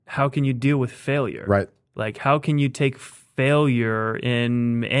how can you deal with failure? Right. Like, how can you take failure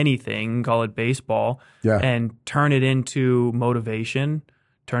in anything, call it baseball, and turn it into motivation,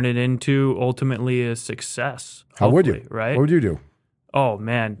 turn it into ultimately a success? How would you? Right? What would you do? Oh,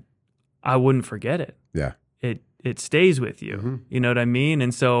 man, I wouldn't forget it. Yeah. It stays with you. Mm-hmm. You know what I mean?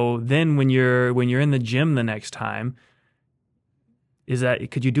 And so then when you're in the gym the next time,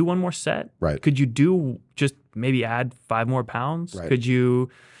 could you do one more set? Right. Could you do just maybe add 5 more pounds? Right. Could you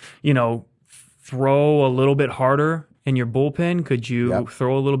throw a little bit harder in your bullpen? Could you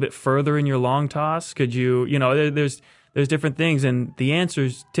throw a little bit further in your long toss? Could you, there's different things. And the answer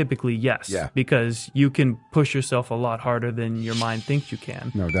is typically yes. Yeah. Because you can push yourself a lot harder than your mind thinks you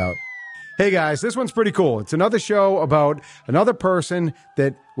can. No doubt. Hey guys, this one's pretty cool. It's another show about another person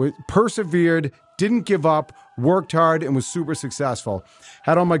that persevered, didn't give up, worked hard, and was super successful.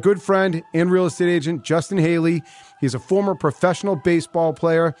 Had on my good friend and real estate agent, Justin Haley. He's a former professional baseball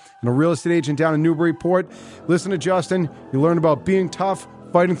player and a real estate agent down in Newburyport. Listen to Justin. You learn about being tough,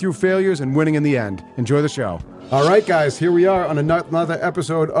 fighting through failures, and winning in the end. Enjoy the show. All right, guys, here we are on another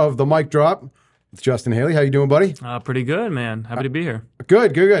episode of The Mic Drop with Justin Haley. How you doing, buddy? Pretty good, man. Happy to be here.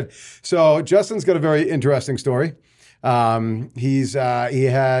 Good. So Justin's got a very interesting story. He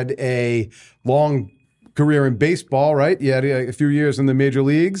had a long career in baseball, right? He had a few years in the major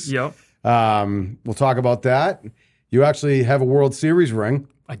leagues. Yep. We'll talk about that. You actually have a World Series ring.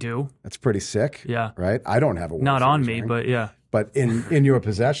 I do. That's pretty sick. Yeah. Right? I don't have a World Not Series on me, ring, but yeah. but in your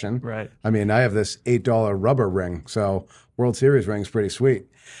possession. Right. I mean, I have this $8 rubber ring, so World Series ring's pretty sweet.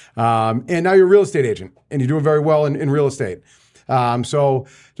 And now you're a real estate agent, and you're doing very well in real estate. So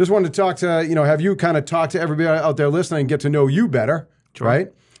just wanted to talk to, have you kind of talk to everybody out there listening and get to know you better, right?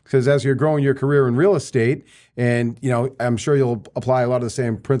 Because as you're growing your career in real estate, and, I'm sure you'll apply a lot of the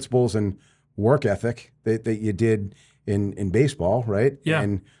same principles and work ethic that you did in baseball, right? Yeah.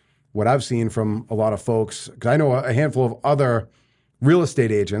 And what I've seen from a lot of folks, because I know a handful of other real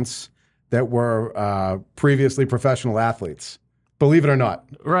estate agents that were previously professional athletes, believe it or not.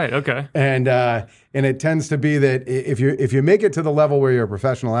 Right. Okay. And it tends to be that if you make it to the level where you're a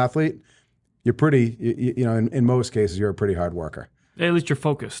professional athlete, you're pretty, in most cases, you're a pretty hard worker. At least you're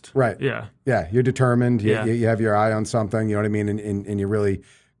focused. Right. Yeah. Yeah. You're determined. Yeah. You have your eye on something, you know what I mean? And you're really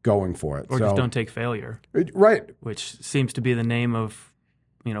going for it. Or just don't take failure. Right. Which seems to be the name of,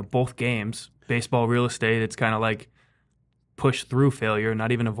 both games. Baseball, real estate, it's kind of like push through failure,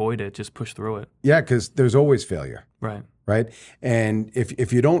 not even avoid it, just push through it. Yeah, because there's always failure. Right. Right. And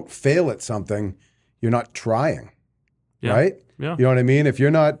if you don't fail at something, you're not trying. Yeah. Right? Yeah. You know what I mean? If you're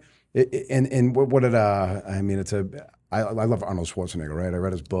not, and what did, I love Arnold Schwarzenegger, right? I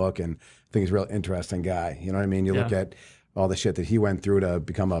read his book and I think he's a real interesting guy. You know what I mean? You look at all the shit that he went through to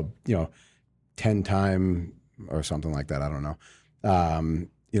become a, 10-time or something like that. I don't know.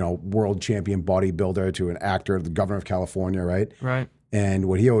 World champion bodybuilder to an actor, the governor of California, right? Right. And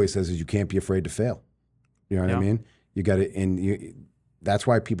what he always says is you can't be afraid to fail. You know what I mean? You got to, that's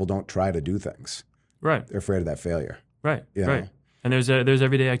why people don't try to do things. Right. They're afraid of that failure. Right. You Right. know? And there's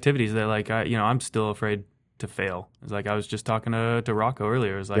everyday activities that I'm still afraid to fail. It's like I was just talking to Rocco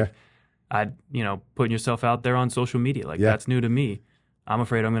earlier. It's like putting yourself out there on social media. Like that's new to me. I'm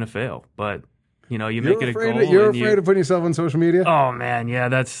afraid I'm going to fail, but you make it a goal. You're afraid of putting yourself on social media? Oh man, yeah,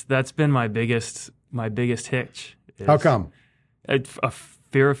 that's been my biggest hitch. How come? A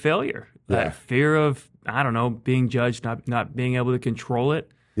fear of failure. That fear of being judged, not being able to control it.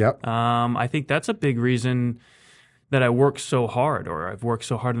 Yep. I think that's a big reason that I work so hard, or I've worked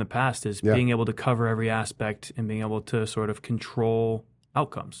so hard in the past, is being able to cover every aspect and being able to sort of control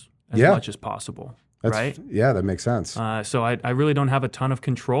outcomes as much as possible. Right? Yeah, that makes sense. So I really don't have a ton of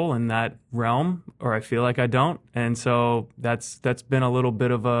control in that realm, or I feel like I don't. And so that's been a little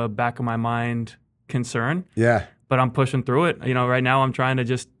bit of a back of my mind concern. Yeah. But I'm pushing through it. Right now I'm trying to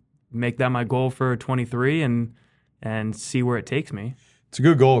just make that my goal for 23 and see where it takes me. It's a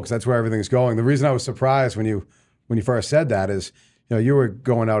good goal because that's where everything's going. The reason I was surprised when you first said that is, you were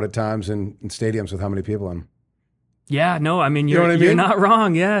going out at times in stadiums with how many people in them? Yeah, no, I mean, you know what I mean? You're not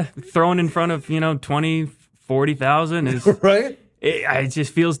wrong. Yeah. Thrown in front of, 20, 40,000 is right. It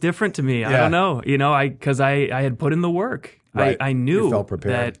just feels different to me. Yeah. I don't know, because I had put in the work. Right. I knew you felt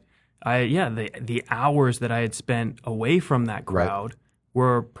prepared. that the hours that I had spent away from that crowd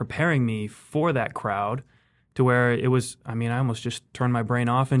were preparing me for that crowd to where it was, I almost just turned my brain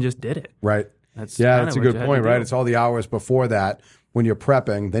off and just did it. Right. That's a good what point, right? It's all the hours before that when you're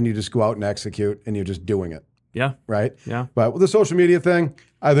prepping, then you just go out and execute and you're just doing it. Yeah. Right. Yeah. But with the social media thing,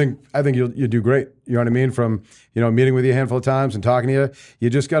 I think you do great. You know what I mean? From, meeting with you a handful of times and talking to you, you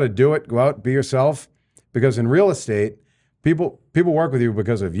just got to do it. Go out, be yourself. Because in real estate, people work with you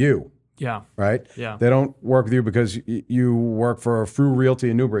because of you, Yeah. right? Yeah. They don't work with you because you work for Frew Realty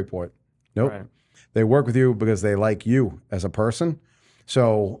in Newburyport. Nope. Right. They work with you because they like you as a person.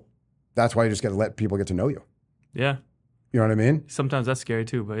 So that's why you just got to let people get to know you. Yeah. You know what I mean? Sometimes that's scary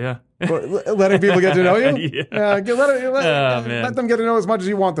too, but yeah. Letting people get to know you? Yeah. Let them get to know as much as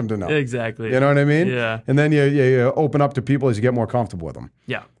you want them to know. Exactly. You know what I mean? Yeah. And then you open up to people as you get more comfortable with them.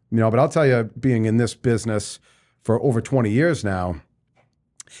 Yeah. You know, but I'll tell you, being in this business for over 20 years now,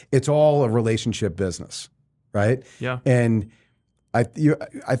 it's all a relationship business, right? Yeah. And I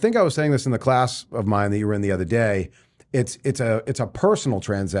think I was saying this in the class of mine that you were in the other day. It's a personal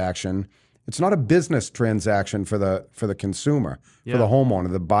transaction. It's not a business transaction for the consumer, for the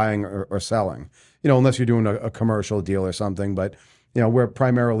homeowner, the buying or selling. You know, unless you're doing a commercial deal or something. But you know, we're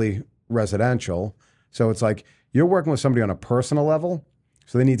primarily residential, so it's like you're working with somebody on a personal level.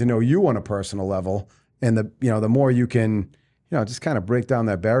 So they need to know you on a personal level, and the more you can, just kind of break down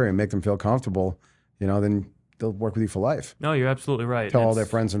that barrier and make them feel comfortable, then they'll work with you for life. No, you're absolutely right. Tell all their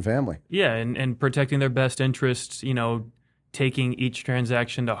friends and family. Yeah, and protecting their best interests, taking each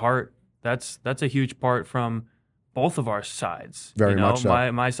transaction to heart. That's a huge part from both of our sides. Very much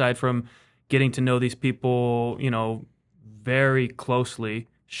so. My side from getting to know these people, very closely,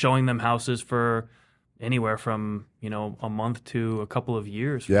 showing them houses for anywhere from, a month to a couple of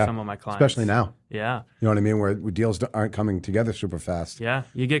years for some of my clients. Especially now. Yeah. You know what I mean? Where deals aren't coming together super fast. Yeah.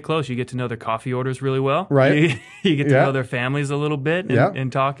 You get close. You get to know their coffee orders really well. Right. You get to know their families a little bit in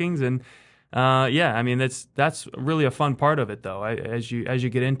talkings. And I mean, that's really a fun part of it, though. As you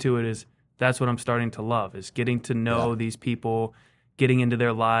get into it, that's what I'm starting to love, is getting to know these people, getting into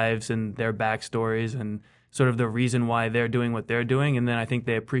their lives and their backstories and sort of the reason why they're doing what they're doing. And then I think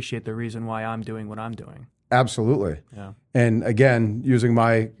they appreciate the reason why I'm doing what I'm doing. Absolutely. Yeah. And again, using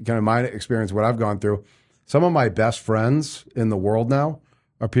my experience, what I've gone through, some of my best friends in the world now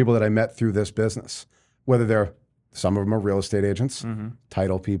are people that I met through this business, whether some of them are real estate agents,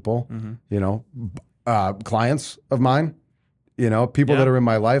 title people, clients of mine, people that are in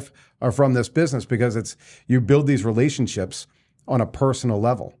my life are from this business, because you build these relationships on a personal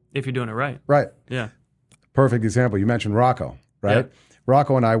level. If you're doing it right. Right. Yeah. Perfect example. You mentioned Rocco, right? Yeah.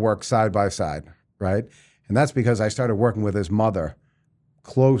 Rocco and I work side by side, right? And that's because I started working with his mother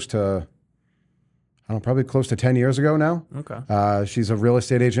probably close to 10 years ago now. Okay. She's a real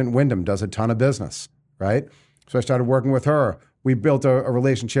estate agent in Wyndham, does a ton of business, right? So I started working with her. We built a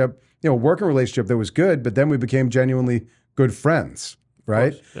relationship, working relationship that was good, but then we became genuinely good friends,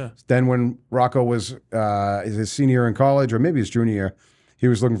 right? Yeah. Then when Rocco was his senior year in college, or maybe his junior year, he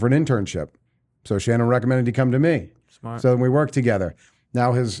was looking for an internship. So Shannon recommended he come to me. Smart. So then we worked together.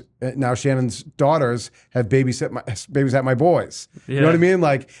 Now Shannon's daughters have babysat my boys. Yeah. You know what I mean?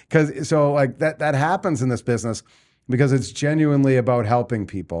 That happens in this business because it's genuinely about helping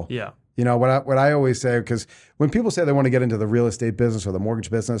people. Yeah. What I always say, because when people say they want to get into the real estate business or the mortgage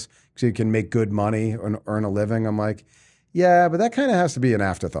business so you can make good money and earn a living, I'm like, yeah, but that kind of has to be an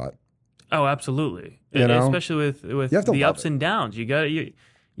afterthought. Oh, absolutely. Especially with the ups and downs.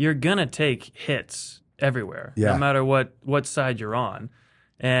 You're gonna take hits everywhere, no matter what side you're on.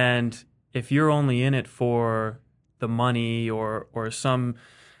 And if you're only in it for the money or some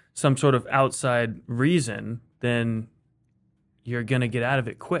sort of outside reason, then you're going to get out of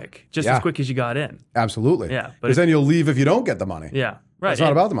it quick, just as quick as you got in. Absolutely. Yeah. Because then you'll leave if you don't get the money. Yeah. Right. It's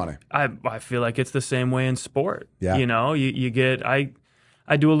not about the money. I feel like it's the same way in sport. Yeah. You get, I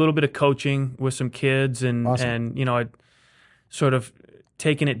do a little bit of coaching with some kids and I sort of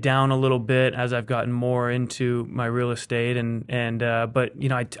taken it down a little bit as I've gotten more into my real estate but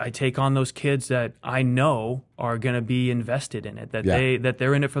I take on those kids that I know are going to be invested in it, that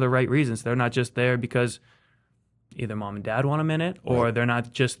they're in it for the right reasons. They're not just there because either mom and dad want them in it, or they're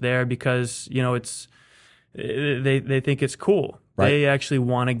not just there because it's they think it's cool. Right. They actually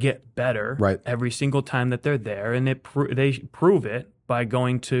want to get better every single time that they're there, and they prove it by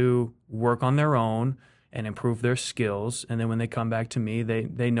going to work on their own and improve their skills. And then when they come back to me,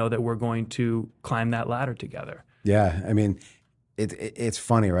 they know that we're going to climb that ladder together. Yeah. I mean, it's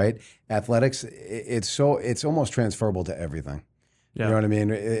funny, right? Athletics, it's almost transferable to everything. Yeah. You know what I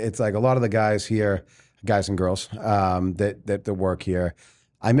mean? It's like a lot of the guys here, guys and girls that work here,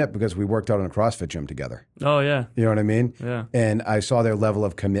 I met because we worked out in a CrossFit gym together. Oh, yeah. You know what I mean? Yeah. And I saw their level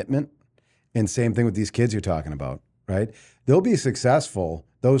of commitment. And same thing with these kids you're talking about, right? They'll be successful,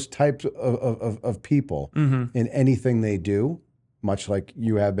 those types of people, in anything they do, much like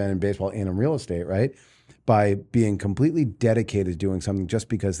you have been in baseball and in real estate, right? By being completely dedicated to doing something just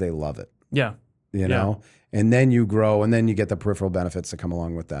because they love it. Yeah. you know, and then you grow, and then you get the peripheral benefits that come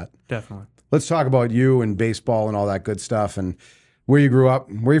along with that. Definitely. Let's talk about you and baseball and all that good stuff and where you grew up.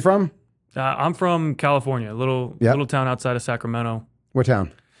 Where are you from? I'm from California, a little town outside of Sacramento. What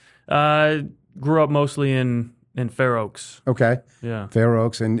town? Grew up mostly in Fair Oaks. Okay. Yeah. Fair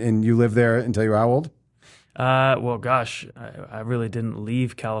Oaks. And you lived there until you were how old? Well, gosh, I really didn't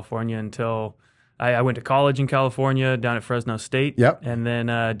leave California until I went to college in California down at Fresno State. Yep. And then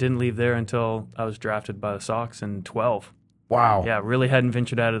didn't leave there until I was drafted by the Sox in 12. Wow. Yeah, really hadn't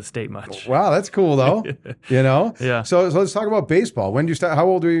ventured out of the state much. Wow, that's cool though. You know? Yeah. So let's talk about baseball. When did you start? How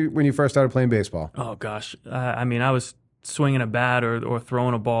old were you when you first started playing baseball? Oh gosh, I mean, I was swinging a bat or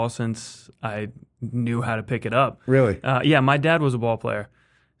throwing a ball since I knew how to pick it up. Really? Yeah, my dad was a ball player,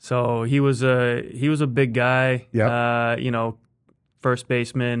 so he was a big guy. Yep. You know, first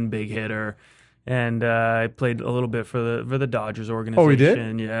baseman, big hitter. And I played a little bit for the Dodgers organization. Oh, he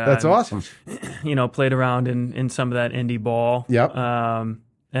did? Yeah, That's awesome. You know, played around in some of that indie ball. Yep. And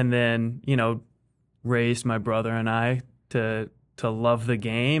then, you know, raised my brother and I to love the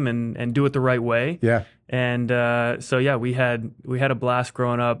game and do it the right way. Yeah. And so yeah, we had a blast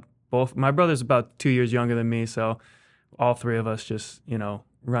growing up. Both my brother's about 2 years younger than me, so all three of us just, you know,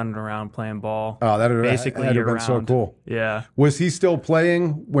 running around playing ball. Oh, that would basically have been year-round. so cool. Yeah. Was he still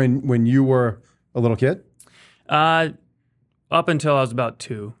playing when you were a little kid? Up until I was about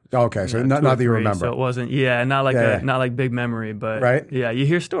 2. Okay, so you know, not that you 3, remember. So it wasn't, not like big memory, but right? Yeah, you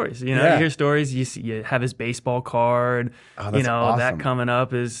hear stories. You know, you hear stories. You have his baseball card. Oh, that's awesome. That awesome. coming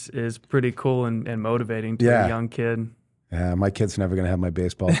up is pretty cool and motivating to a young kid. Yeah, my kid's never going to have my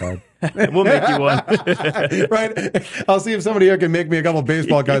baseball card. We'll make you one. Right? I'll see if somebody here can make me a couple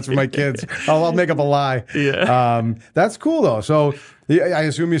baseball cards for my kids. I'll make up a lie. Yeah. That's cool, though. So I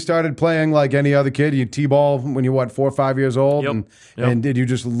assume you started playing like any other kid. You T-ball when you, 4 or 5 years old? Yep. And did you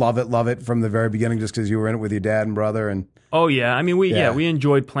just love it from the very beginning just because you were in it with your dad and brother? And Oh, yeah. I mean, we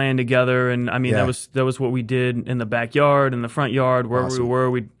enjoyed playing together. And, I mean, that was what we did in the backyard, in the front yard, wherever we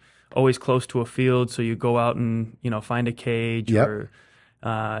were. We'd always close to a field, so you go out and, you know, find a cage or,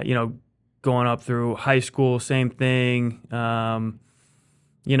 you know, going up through high school, same thing.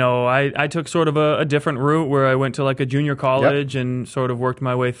 You know, I took sort of a different route where I went to like a junior college and sort of worked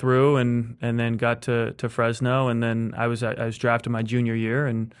my way through and then got to Fresno. And then I was drafted my junior year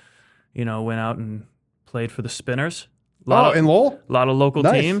and, you know, went out and played for the Spinners. In Lowell? A lot of local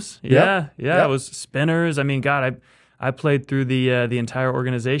teams. Yep. It was Spinners. I mean, God, I played through the entire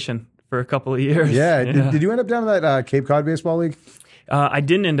organization for a couple of years. Yeah. Did you end up down in that Cape Cod Baseball League? I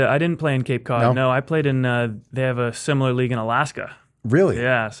didn't play in Cape Cod. No, I played in. They have a similar league in Alaska. Really?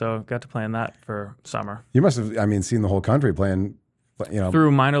 Yeah. So got to play in that for summer. You must have. I mean, seen the whole country playing. You know,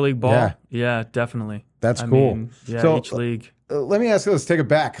 through minor league ball. Yeah, definitely. That's cool. Mean, yeah, so, each league. Let me ask you. Let's take it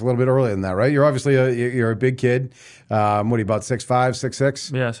back a little bit earlier than that, right? You're obviously you're a big kid. What are you, about 6'5",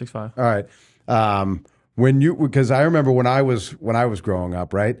 6'6"? Yeah, 6'5". All right. Because I remember when I was growing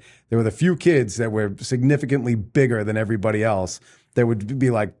up, right? There were the few kids that were significantly bigger than everybody else that would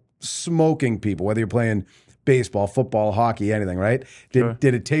be like smoking people, whether you're playing baseball, football, hockey, anything, right? Did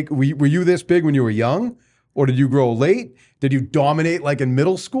it take? Were you this big when you were young, or did you grow late? Did you dominate like in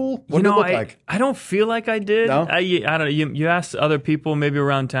middle school? What did it look like? I don't feel like I did. No? I don't know. You ask other people maybe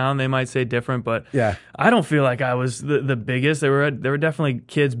around town, they might say different, but I don't feel like I was the biggest. There were definitely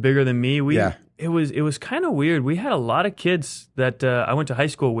kids bigger than me. It was kind of weird. We had a lot of kids that I went to high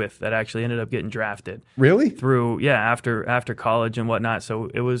school with that actually ended up getting drafted. Really? Through after college and whatnot. So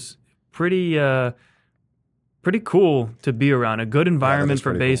it was pretty cool to be around. A good environment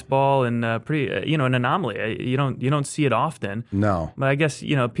for baseball, cool. And pretty an anomaly. You don't see it often. No. But I guess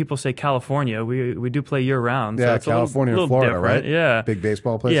people say California. We do play year round. Yeah, so it's California and Florida, different. right? Yeah, big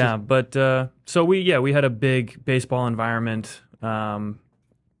baseball places. Yeah, but so we had a big baseball environment.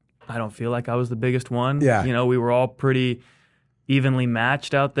 I don't feel like I was the biggest one. Yeah. We were all pretty evenly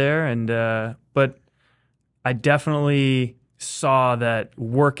matched out there, and but I definitely saw that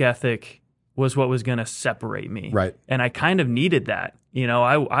work ethic was what was going to separate me. Right. And I kind of needed that.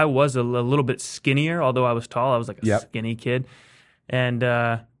 I was a little bit skinnier, although I was tall. I was like a skinny kid. And,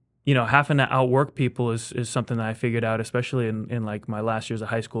 having to outwork people is something that I figured out, especially in like my last years of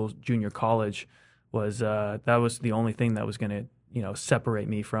high school, junior college, was that was the only thing that was going to, separate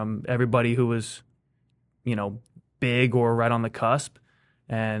me from everybody who was, big or right on the cusp.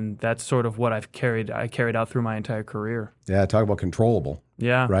 And that's sort of what I carried out through my entire career. Yeah, talk about controllable.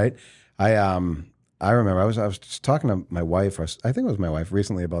 Yeah. Right? I remember I was just talking to my wife, or I think it was my wife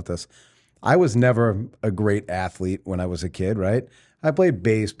recently about this. I was never a great athlete when I was a kid, right? I played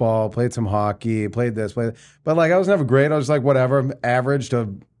baseball, played some hockey, played this, but like I was never great. I was like whatever, average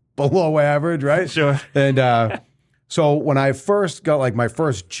to below average, right? Sure. And so when I first got like my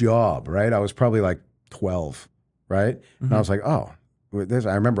first job, right, I was probably like 12, right? Mm-hmm. And I was like, oh,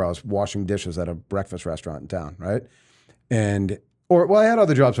 I remember I was washing dishes at a breakfast restaurant in town, right? I had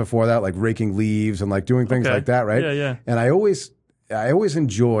other jobs before that, like raking leaves and like doing things like that, right? Yeah, yeah. And I always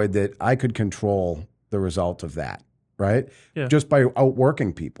enjoyed that I could control the result of that, right? Yeah. Just by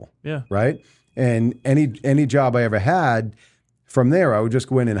outworking people. Yeah. Right? And any job I ever had, from there, I would just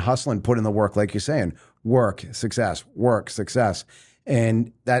go in and hustle and put in the work, like you're saying, work, success,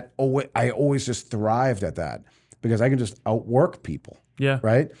 and I always just thrived at that because I can just outwork people. Yeah.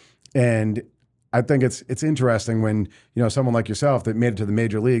 Right. And I think it's interesting when someone like yourself that made it to the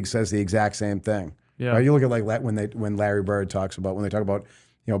major league says the exact same thing. Yeah. Right? You look at like when Larry Bird talks about when they talk about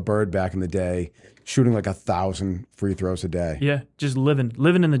Bird back in the day shooting like 1,000 free throws a day. Yeah, just living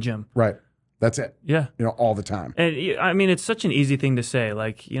in the gym. Right. That's it. Yeah. All the time. And I mean, it's such an easy thing to say,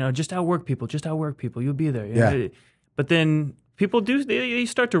 like, just outwork people, you'll be there. Yeah. But then people they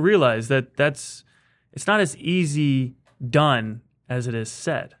start to realize that it's not as easy done as it is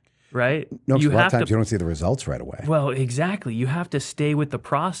said, right? No, because a lot of times you don't see the results right away. Well, exactly. You have to stay with the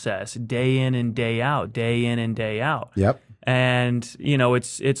process day in and day out, day in and day out. Yep. And,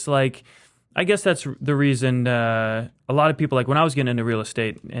 it's like, I guess that's the reason a lot of people, like when I was getting into real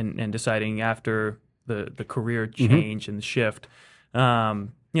estate and deciding after the career change and the shift,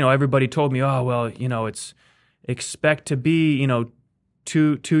 everybody told me, oh, well, it's expect to be,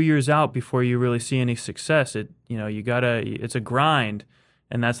 2 years out before you really see any success. It's a grind.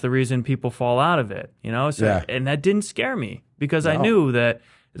 And that's the reason people fall out of it, And that didn't scare me because I knew that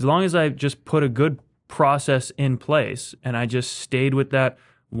as long as I just put a good process in place and I just stayed with that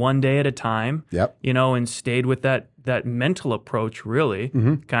one day at a time, and stayed with that mental approach, really,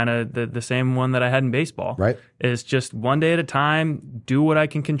 kind of the same one that I had in baseball. Right. Is just one day at a time, do what I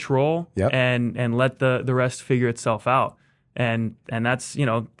can control, and let the rest figure itself out. And that's,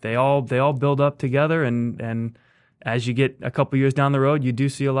 they all build up together, and as you get a couple years down the road, you do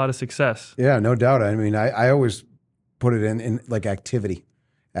see a lot of success. Yeah, no doubt. I mean, I always put it in like activity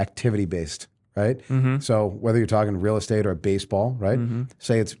based. Right. Mm-hmm. So whether you're talking real estate or baseball, right? Mm-hmm.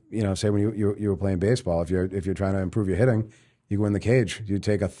 Say when you were playing baseball, if you're trying to improve your hitting, you go in the cage, you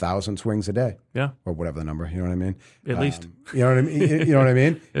take 1,000 swings a day. Yeah. Or whatever the number, you know what I mean? At least. You know what I mean? You know what I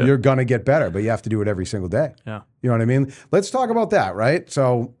mean? Yeah. You're gonna get better, but you have to do it every single day. Yeah. You know what I mean? Let's talk about that, right?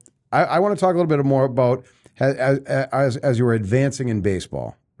 So I want to talk a little bit more about as you were advancing in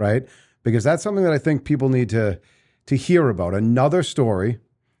baseball, right? Because that's something that I think people need to hear about. Another story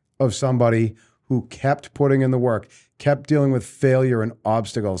of somebody who kept putting in the work, kept dealing with failure and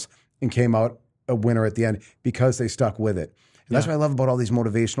obstacles, and came out a winner at the end because they stuck with it. And that's what I love about all these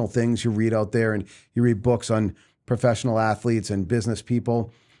motivational things you read out there, and you read books on professional athletes and business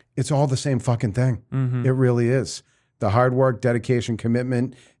people. It's all the same fucking thing. Mm-hmm. It really is. The hard work, dedication,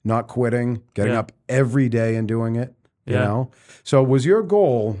 commitment, not quitting, getting up every day and doing it, you know? So was your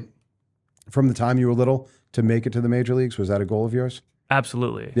goal from the time you were little to make it to the major leagues? Was that a goal of yours?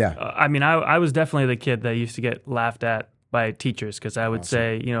 Absolutely. Yeah. I mean, I was definitely the kid that used to get laughed at by teachers because I would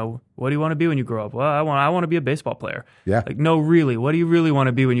say, what do you want to be when you grow up? Well, I want to be a baseball player. Yeah. Like, no, really, what do you really want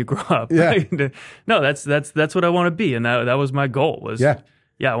to be when you grow up? Yeah. No, that's what I want to be, and that was my goal.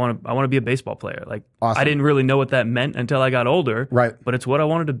 I want to be a baseball player. Like, awesome. I didn't really know what that meant until I got older. Right. But it's what I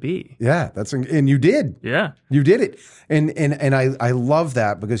wanted to be. Yeah, and you did. Yeah. You did it. And I love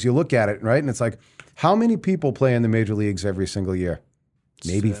that because you look at it, right? And it's like, how many people play in the major leagues every single year?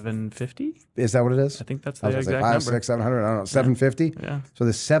 Maybe 750. Is that what it is? I think that's the exact like 500, number. 600, 700. I don't know. 750. Yeah. So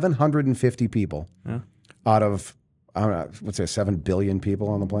there's 750 people out of, I don't know, let's say 7 billion people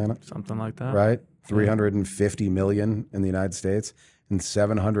on the planet. Something like that. Right. 350 million in the United States, and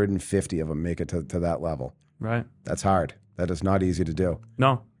 750 of them make it to that level. Right. That's hard. That is not easy to do.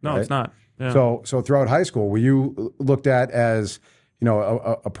 No, right? It's not. Yeah. So throughout high school, were you looked at as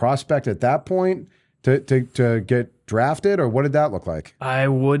a prospect at that point to get drafted, or what did that look like? I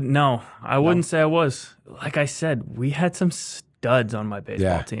wouldn't say I was. Like I said, we had some studs on my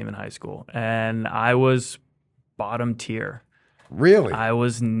baseball team in high school, and I was bottom tier. Really? I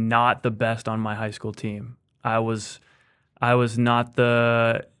was not the best on my high school team. I was not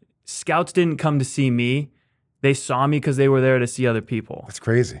the scouts didn't come to see me. They saw me because they were there to see other people. That's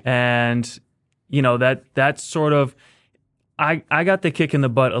crazy. And that's sort of I got the kick in the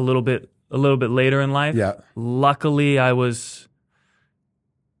butt a little bit later in life. Yeah. Luckily, I was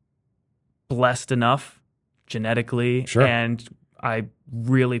blessed enough genetically, and I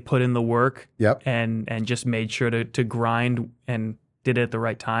really put in the work. Yep. And just made sure to grind and did it at the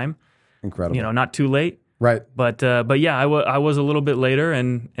right time. Incredible. Not too late. Right. But yeah, I was a little bit later,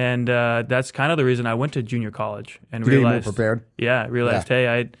 and that's kind of the reason I went to junior college and To get you realized, more prepared. Yeah, realized,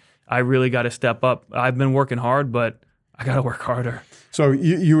 hey, I really got to step up. I've been working hard, but I got to work harder. So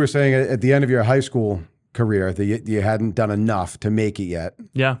you were saying at the end of your high school career that you hadn't done enough to make it yet.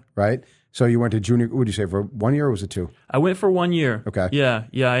 Yeah. Right? So you went to junior, what did you say, for 1 year or was it 2? I went for 1 year. Okay. Yeah.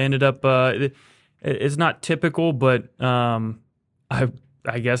 I ended up, it's not typical, but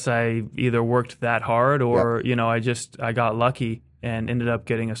I guess I either worked that hard or, I got lucky and ended up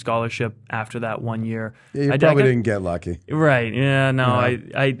getting a scholarship after that 1 year. Yeah, you probably didn't get lucky. Right. Yeah, no,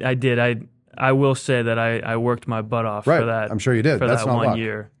 I did. I will say that I worked my butt off for that. I'm sure you did. For That's that not 1 luck.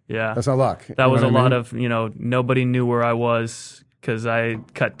 year. Yeah. That's not luck. That was a lot of, nobody knew where I was because I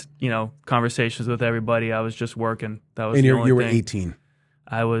cut, conversations with everybody. I was just working. That was the only you were thing. 18.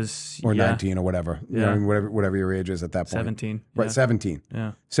 I was... Or 19 or whatever. Yeah. Whatever your age is at that point. 17. Right, Yeah. 17.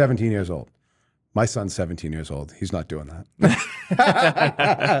 Yeah. 17 years old. My son's 17 years old. He's not doing that.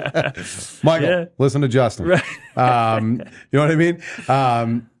 Michael, listen to Justin. Right. You know what I mean?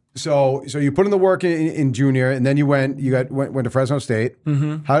 So you put in the work in junior, and then you went to Fresno State.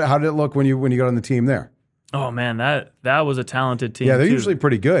 Mm-hmm. How did it look when you got on the team there? Oh man, that was a talented team. Yeah, they're too. usually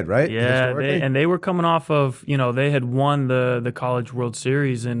pretty good, right? Yeah, they were coming off of they had won the College World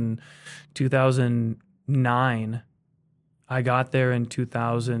Series in 2009. I got there in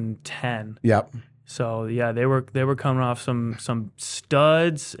 2010. Yep. So yeah, they were coming off some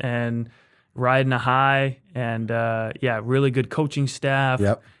studs and riding a high, and really good coaching staff.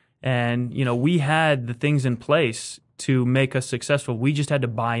 Yep. And we had the things in place to make us successful. We just had to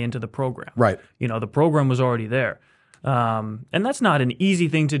buy into the program. Right. The program was already there. And that's not an easy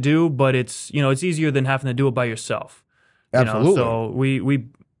thing to do, but it's easier than having to do it by yourself. Absolutely. So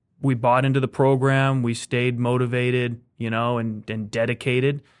we bought into the program. We stayed motivated, and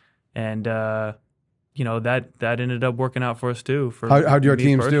dedicated, and that ended up working out for us too. How'd your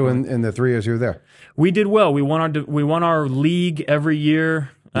teams do in the 3 years you were there? We did well. We won our league every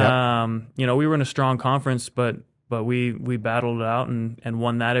year. Yep. We were in a strong conference, but we battled it out and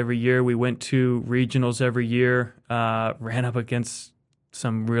won that every year. We went to regionals every year, ran up against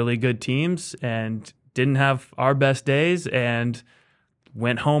some really good teams and didn't have our best days and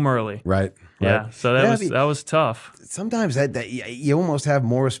went home early. Right. Yeah. So that was tough. Sometimes that you almost have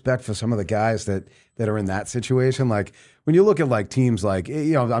more respect for some of the guys that are in that situation. Like when you look at like teams like,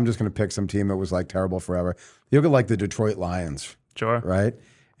 I'm just going to pick some team that was like terrible forever. You look at like the Detroit Lions. Sure. Right.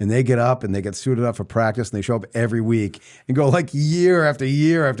 And they get up and they get suited up for practice and they show up every week and go like year after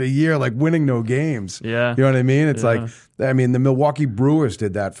year after year, like winning no games. Yeah. You know what I mean? It's like, the Milwaukee Brewers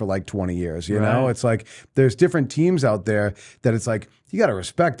did that for like 20 years, you know? It's like there's different teams out there that it's like, you got to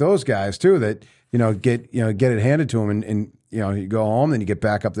respect those guys too that, get it handed to them and you go home, then you get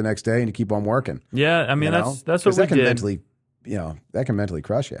back up the next day and you keep on working. Yeah. I mean, that's what we did. Mentally, that can mentally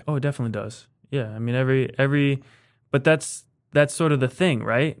crush you. Oh, it definitely does. Yeah. I mean, but that's sort of the thing,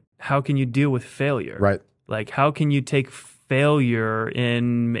 right? How can you deal with failure? Right. Like, how can you take failure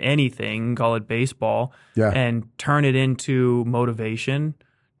in anything, call it baseball, and turn it into motivation,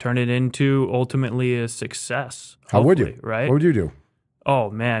 turn it into ultimately a success? How would you? Right? What would you do? Oh,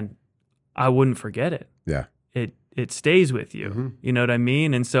 man, I wouldn't forget it. Yeah. It stays with you. Mm-hmm. You know what I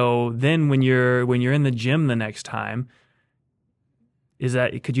mean? And so then when you're in the gym the next time,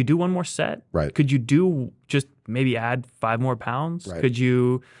 could you do one more set? Right. Could you do just maybe add 5 more pounds? Right. Could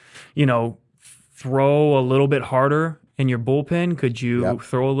you, throw a little bit harder in your bullpen? Could you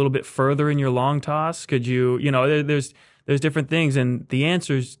throw a little bit further in your long toss? Could you, there's different things. And the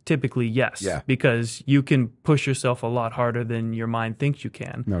answer is typically yes. Yeah. Because you can push yourself a lot harder than your mind thinks you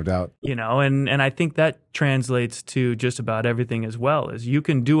can. No doubt. And I think that translates to just about everything as well, is you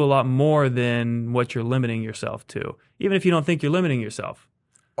can do a lot more than what you're limiting yourself to, even if you don't think you're limiting yourself.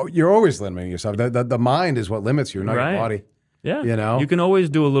 Oh, you're always limiting yourself. The mind is what limits you, not your body. Yeah. You can always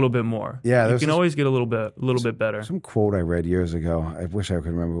do a little bit more. Yeah. You can always get a little bit better. Some quote I read years ago, I wish I could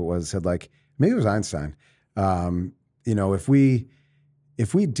remember what it was. It said like, maybe it was Einstein. If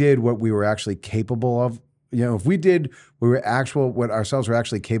we did what we were actually capable of, if we did what ourselves were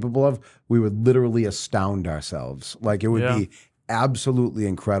actually capable of, we would literally astound ourselves. Like it would be absolutely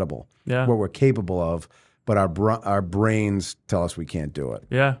incredible what we're capable of, but our brains tell us we can't do it.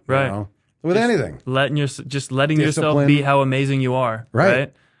 Yeah, right. With anything. Letting yourself be how amazing you are.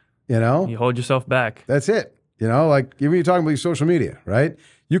 Right. You hold yourself back. That's it. Like even you're talking about social media, right?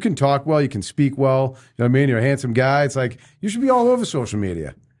 You can talk well, you can speak well. You know what I mean? You're a handsome guy. It's like you should be all over social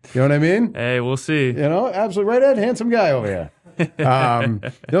media. You know what I mean? Hey, we'll see. Absolutely right, Ed. Handsome guy over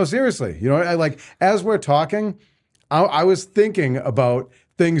here. Seriously. I like as we're talking, I was thinking about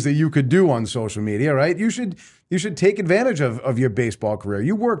things that you could do on social media, right? You should take advantage of your baseball career.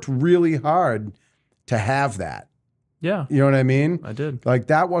 You worked really hard to have that. Yeah. You know what I mean? I did. Like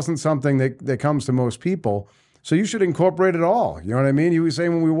that wasn't something that comes to most people. So you should incorporate it all. You know what I mean? You were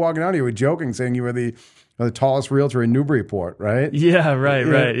saying when we were walking out, you were joking, saying you were the tallest realtor in Newburyport, right? Yeah,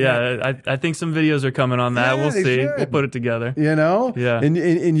 right. Yeah, I think some videos are coming on that. Yeah, we'll see. should. We'll put it together. You know? Yeah. And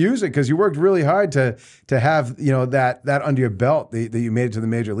use it because you worked really hard to have, that under your belt that you made it to the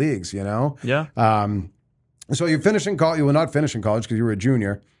major leagues, you know? Yeah. So you're finishing college. You were not finishing college because you were a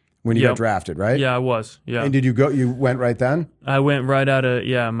junior when you got drafted, right? Yeah, I was. Yeah. And did you go? You went right then? I went right out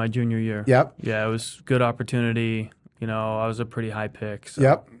of my junior year. Yep. Yeah, it was a good opportunity. I was a pretty high pick. So.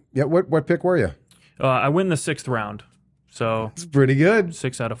 Yep. Yeah. What pick were you? I went in the 6th round. So it's pretty good.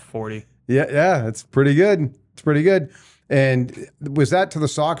 6 out of 40. Yeah. It's pretty good. It's pretty good. And was that to the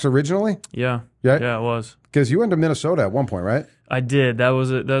Sox originally? Yeah. Yeah. Yeah, it was. Because you went to Minnesota at one point, right? I did. That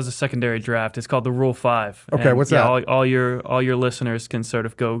was a secondary draft. It's called the Rule 5. Okay, and what's that? All your listeners can sort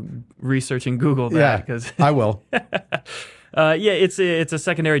of go research and Google that. Yeah, I will. It's a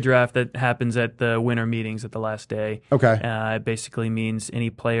secondary draft that happens at the winter meetings at the last day. Okay. It basically means any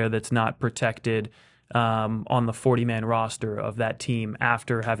player that's not protected on the 40-man roster of that team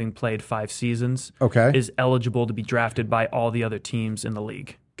after having played 5 seasons is eligible to be drafted by all the other teams in the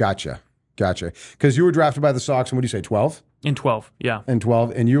league. Gotcha. Because you were drafted by the Sox in, what do you say, 12? In 12, yeah. In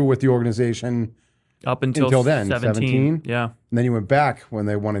 12, and you were with the organization up until then, 17. Yeah. And then you went back when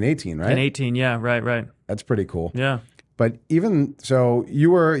they won in 18, right? In 18, yeah, right. That's pretty cool. Yeah. But even so,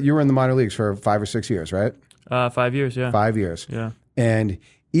 you were in the minor leagues for 5 or 6 years, right? 5 years, yeah. 5 years. Yeah. And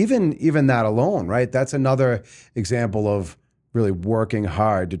even that alone, right? That's another example of really working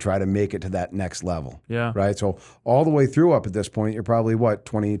hard to try to make it to that next level. Yeah. Right? So all the way through up at this point, you're probably,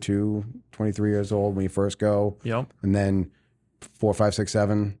 22, 23 years old when you first go. Yep. And then 4, 5, 6,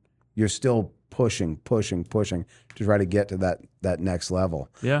 7, you're still pushing to try to get to that next level.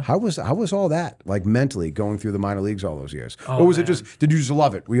 Yeah. How was all that, like mentally going through the minor leagues all those years? Oh, or was man. it just, did you just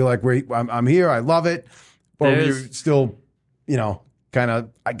love it? Were you like, wait, I'm here, I love it? Or were you still, kind of,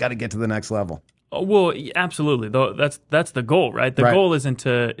 I got to get to the next level? Oh, well, absolutely. Though that's the goal, right? The goal isn't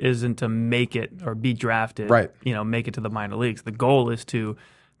to make it or be drafted, right? Make it to the minor leagues. The goal is to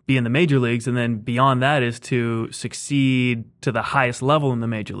be in the major leagues, and then beyond that is to succeed to the highest level in the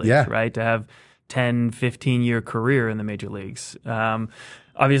major leagues, right? To have 10, 15-year career in the major leagues.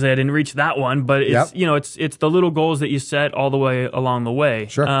 Obviously, I didn't reach that one, but it's it's the little goals that you set all the way along the way.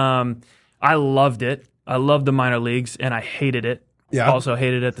 Sure. I loved it. I loved the minor leagues, and I hated it. Yeah. Also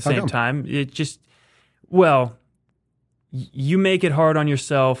hated it at the same time. It just, you make it hard on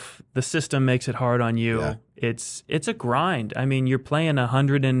yourself. The system makes it hard on you. Yeah. It's a grind. I mean, you're playing I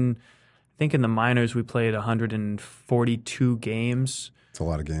think in the minors we played 142 games. It's a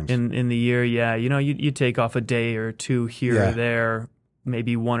lot of games. In the year, yeah. You take off a day or two here or there,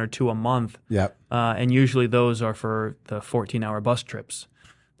 maybe 1 or 2 a month. Yeah. And usually those are for the 14-hour bus trips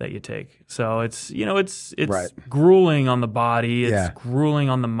that you take. So it's grueling on the body. It's grueling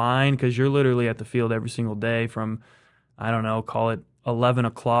on the mind because you're literally at the field every single day from, I don't know, call it 11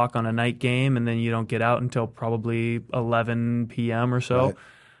 o'clock on a night game, and then you don't get out until probably 11 p.m. or so.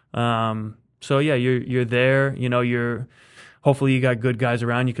 Right. So yeah, you're there. Hopefully you got good guys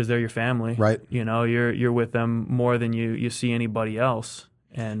around you because they're your family. Right. You're with them more than you see anybody else.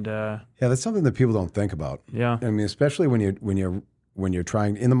 And that's something that people don't think about. Yeah. I mean, especially when you're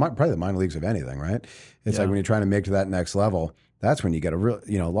trying in probably the minor leagues of anything, right? It's like when you're trying to make to that next level, that's when you get a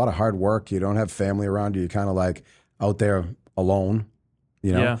lot of hard work. You don't have family around you. You're kind of like out there alone,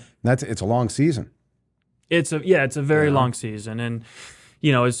 Yeah. And it's a long season. It's a very long season. And,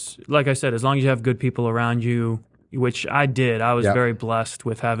 it's like I said, as long as you have good people around you, which I did, I was very blessed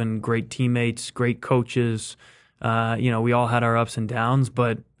with having great teammates, great coaches. We all had our ups and downs,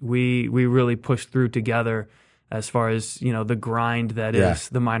 but we really pushed through together as far as, the grind that is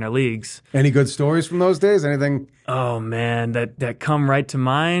the minor leagues. Any good stories from those days? Anything? Oh, man, that come right to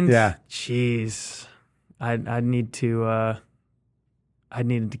mind? Yeah. Jeez. I'd need to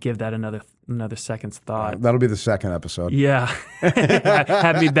give that another second's thought. That'll be the second episode. Yeah.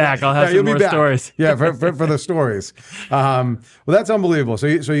 Have me back. I'll have some more stories. Yeah, for the stories. Well, that's unbelievable. So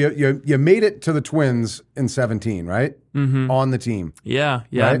you made it to the Twins in 17, right? Mm-hmm. On the team. Yeah.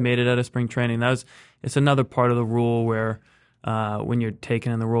 Right? I made it out of spring training. It's another part of the rule where when you're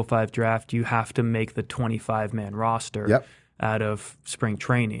taken in the Rule 5 draft, you have to make the 25-man roster out of spring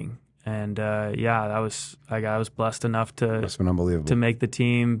training. And I was blessed enough to make the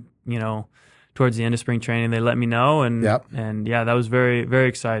team. Towards the end of spring training, they let me know, and that was very, very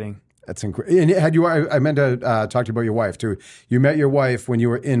exciting. That's incredible. And had you? I meant to talk to you about your wife too. You met your wife when you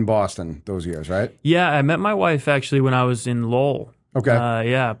were in Boston those years, right? Yeah, I met my wife actually when I was in Lowell. Okay.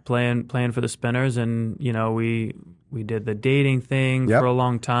 Yeah, playing for the Spinners, and we did the dating thing for a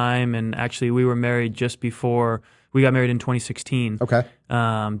long time, and actually we were married just before. We got married in 2016. Okay.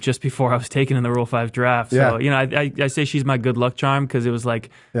 Just before I was taken in the Rule 5 draft. So, I say she's my good luck charm because it was like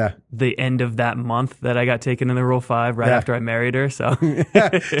the end of that month that I got taken in the Rule 5 right after I married her. So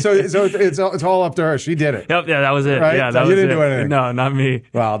so it's all up to her. She did it. Yep. Yeah, that was it. Right? Yeah, so that you was didn't it. do anything. No, not me.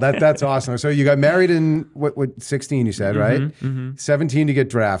 Wow, that's awesome. So you got married in what 16 you said, right? Mm-hmm. 17 to get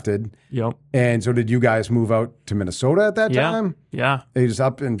drafted. Yep. And so did you guys move out to Minnesota at that time? Yeah. You just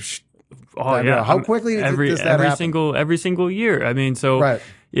up and Oh yeah! How quickly does that happen? Every single year. I mean, so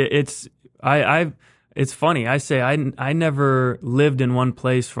it's it's funny. I say I never lived in one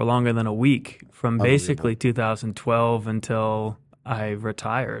place for longer than a week from basically 2012 until I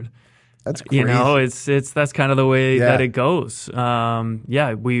retired. That's crazy. That's kind of the way that it goes.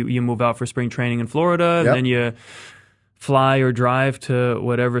 You move out for spring training in Florida, then you fly or drive to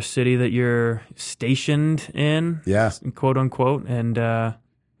whatever city that you're stationed in, quote unquote, and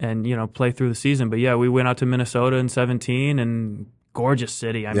play through the season. But we went out to Minnesota in 17, and gorgeous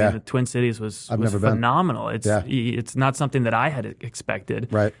city. I mean, the Twin Cities was phenomenal. It's not something that I had expected.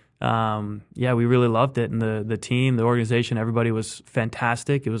 Right. We really loved it, and the team, the organization, everybody was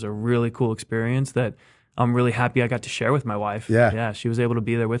fantastic. It was a really cool experience that I'm really happy I got to share with my wife. Yeah, she was able to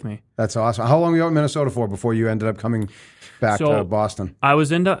be there with me. That's awesome. How long were you out in Minnesota for before you ended up coming back to Boston? I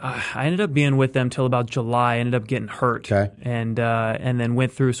ended up being with them till about July. I ended up getting hurt, and then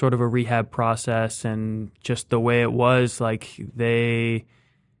went through sort of a rehab process, and just the way it was, like they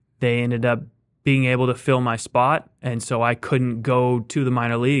ended up being able to fill my spot, and so I couldn't go to the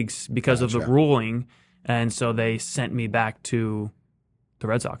minor leagues because of the ruling, and so they sent me back to the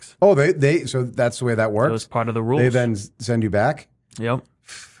Red Sox. Oh, so that's the way that works? So it was part of the rules. They then send you back? Yep.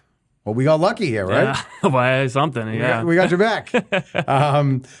 Well, we got lucky here, right? Yeah, well, something, We got your back.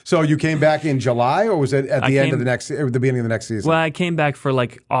 So you came back in July, or was it at the beginning of the next season? Well, I came back for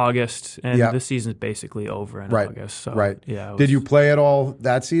like August, and the season's basically over in August. So, yeah. Did you play at all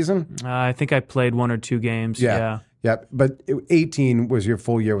that season? I think I played 1 or 2 games. Yeah. But 18 was your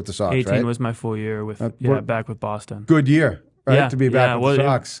full year with the Sox, 18 was my full year with back with Boston. Good year. Right, to be back with the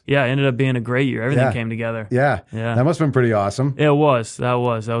Sox. It ended up being a great year. Everything came together. Yeah. That must have been pretty awesome. It was. That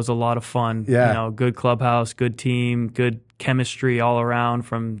was a lot of fun. Yeah. Good clubhouse, good team, good chemistry all around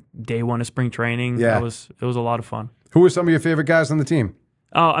from day one of spring training. Yeah. It was a lot of fun. Who were some of your favorite guys on the team?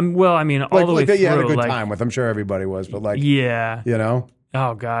 All the way through. You had a good time with. I'm sure everybody was, but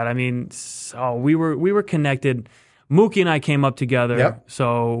Oh God. I mean, we were connected. Mookie and I came up together,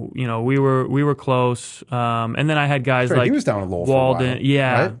 so we were close. And then I had guys like he was down in Lowell Walden. For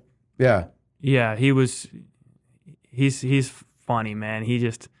a while, yeah. He was. He's funny, man.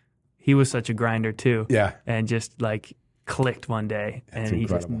 He was such a grinder too. Yeah, and just like clicked one day, and he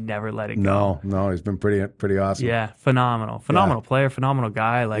just never let it go. No, he's been pretty awesome. Yeah, phenomenal player, phenomenal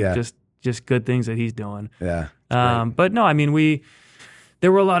guy. Like just good things that he's doing. Yeah. But no, I mean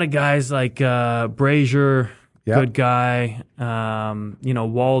there were a lot of guys like Brazier. Good guy.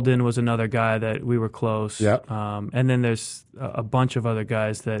 Walden was another guy that we were close. Yep. And then there's a bunch of other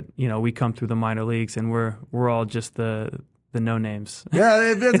guys that, we come through the minor leagues, and we're all just the no names.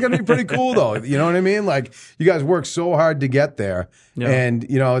 Yeah, it's going to be pretty cool, though. You know what I mean? Like, you guys work so hard to get there. Yeah. And,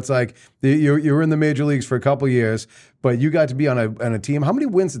 it's like you were in the major leagues for a couple of years, but you got to be on a team. How many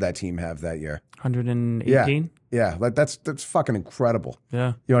wins did that team have that year? 118. Yeah, like that's fucking incredible.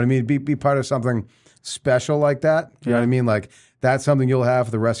 Yeah. You know what I mean? Be part of something special like that. You know what I mean? Like, that's something you'll have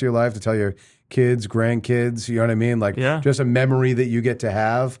for the rest of your life to tell your kids, grandkids. You know what I mean? Like, just a memory that you get to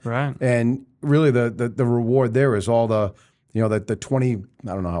have. Right. And really, the reward there is all the 20. I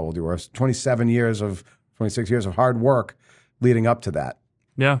don't know how old you were. 26 years of hard work leading up to that.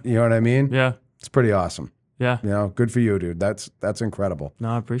 Yeah. You know what I mean? Yeah. It's pretty awesome. Yeah. Good for you, dude. That's incredible. No,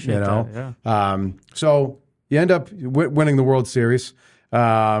 I appreciate that. Yeah. So you end up winning the World Series.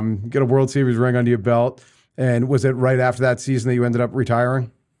 Get a World Series ring under your belt. And was it right after that season that you ended up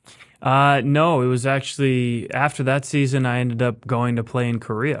retiring? No, it was actually after that season I ended up going to play in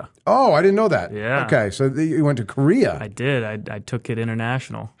Korea. Oh, I didn't know that. Yeah. Okay, so you went to Korea. I did. I took it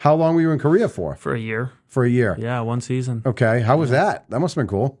international. How long were you in Korea for? For a year. For a year? Yeah, 1 season. Okay, how was that? That must have been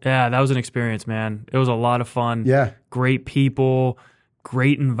cool. Yeah, that was an experience, man. It was a lot of fun. Yeah. Great people,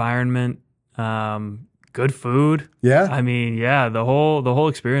 great environment, good food. Yeah? I mean, the whole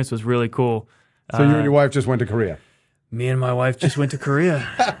experience was really cool. So you and your wife just went to Korea? Me and my wife just went to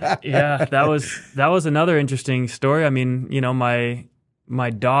Korea. Yeah, that was another interesting story. I mean, my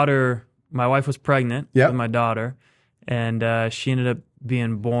my wife was pregnant with my daughter, and she ended up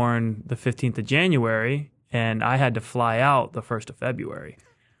being born the 15th of January, and I had to fly out the 1st of February.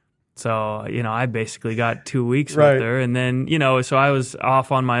 So, I basically got 2 weeks with her. And then, so I was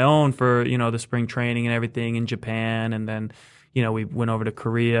off on my own for, the spring training and everything in Japan. And then, we went over to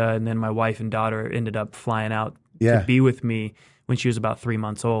Korea, and then my wife and daughter ended up flying out to be with me when she was about 3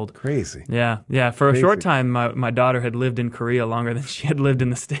 months old. Crazy. Yeah. Yeah. For a short time, my daughter had lived in Korea longer than she had lived in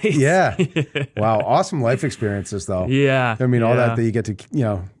the States. Yeah. Wow. Awesome life experiences, though. Yeah. I mean, all that you get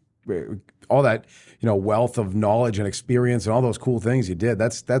to, all that, wealth of knowledge and experience and all those cool things you did.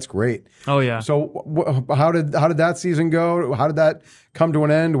 That's great. Oh, yeah. So how did that season go? How did that come to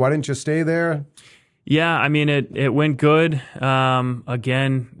an end? Why didn't you stay there? Yeah, I mean, it went good.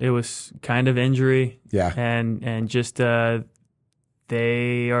 Again, it was kind of injury. Yeah. And just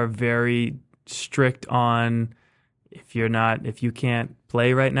they are very strict on if you can't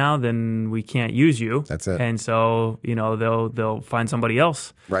play right now, then we can't use you. That's it. And so, they'll find somebody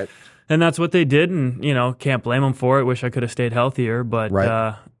else. Right. And that's what they did, and can't blame them for it. Wish I could have stayed healthier, but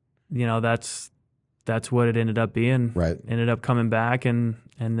that's what it ended up being. Right. Ended up coming back, and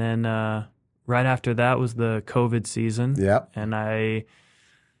then right after that was the COVID season. Yeah. And I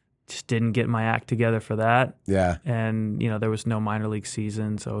just didn't get my act together for that. Yeah. And there was no minor league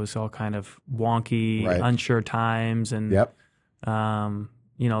season, so it was all kind of wonky, unsure times, and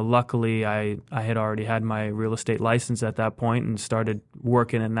luckily I had already had my real estate license at that point and started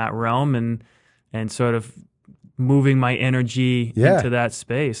working in that realm and sort of moving my energy into that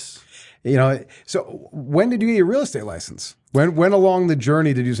space. So when did you get your real estate license? When along the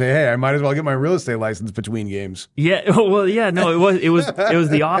journey did you say, "Hey, I might as well get my real estate license between games"? Yeah, well, no, it was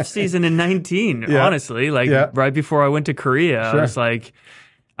the off season in 19. Honestly, right before I went to Korea, I was like,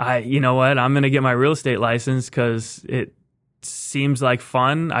 you know what, I'm gonna get my real estate license because it seems like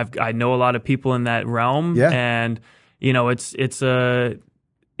fun. I know a lot of people in that realm, and it's a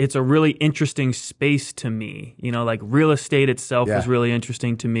really interesting space to me. Like real estate itself was really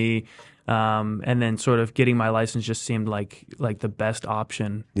interesting to me. And then sort of getting my license just seemed like the best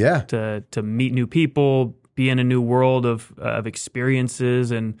option. Yeah. To meet new people, be in a new world of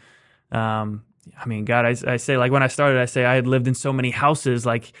experiences, and I mean, God, I say, like, when I started, I say I had lived in so many houses.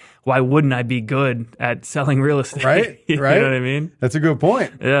 Like, why wouldn't I be good at selling real estate? Right. You know what I mean? That's a good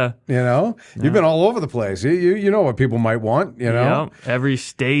point. Yeah. You've been all over the place. You know what people might want. Every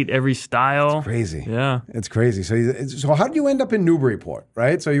state, every style. It's crazy. Yeah, it's crazy. So how did you end up in Newburyport?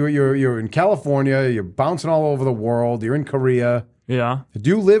 Right. So you're in California. You're bouncing all over the world. You're in Korea. Yeah.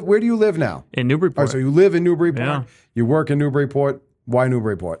 Where do you live now? In Newburyport. Oh, so you live in Newburyport. Yeah. You work in Newburyport. Why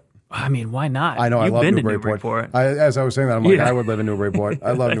Newburyport? I mean, why not? I know. You've I love been Newburyport. To Newburyport. As I was saying that, I'm like, I would live in Newburyport.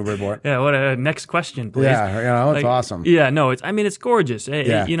 I love Newburyport. Yeah. What a next question, please. Yeah. It's awesome. Yeah. No. It's gorgeous.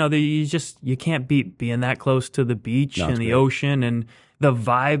 You can't beat being that close to the beach and the ocean, and the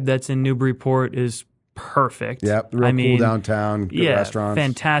vibe that's in Newburyport is perfect. Yeah, cool downtown, good restaurants.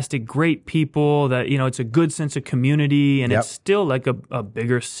 Fantastic, great people. That it's a good sense of community, and it's still like a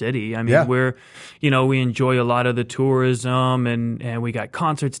bigger city. I mean, we enjoy a lot of the tourism, and we got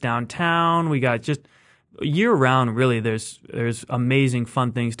concerts downtown. We got just year round. Really, there's amazing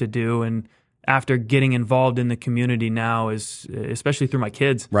fun things to do, and after getting involved in the community now, is especially through my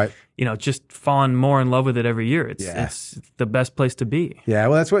kids, right? Just falling more in love with it every year. It's the best place to be. Yeah,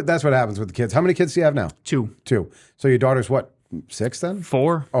 well, that's what happens with the kids. How many kids do you have now? Two. So your daughter's what? 6 then?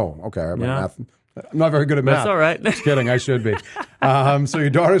 4. Oh, okay. I'm not very good at math. That's all right. Just kidding. I should be. So your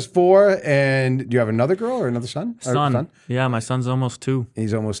daughter's 4, and do you have another girl or another son? Son. Yeah, my son's almost 2.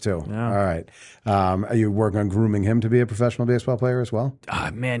 He's almost 2. Yeah. All right. Are you working on grooming him to be a professional baseball player as well?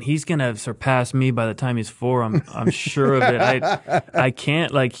 Man, he's gonna surpass me by the time he's 4. I'm sure of it. I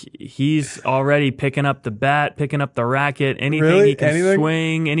can't. Like, he's already picking up the bat, picking up the racket, anything he can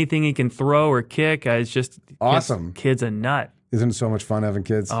swing, anything he can throw or kick. It's just awesome. Kid's a nut. Isn't it so much fun having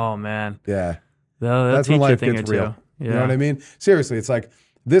kids? Oh man. Yeah. That's when life gets real. Yeah. You know what I mean? Seriously, it's like,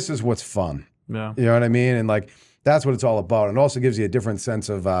 this is what's fun. Yeah. You know what I mean? And like, that's what it's all about. And it also gives you a different sense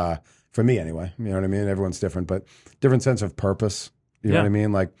of, for me anyway, you know what I mean? Everyone's different, but different sense of purpose. You know what I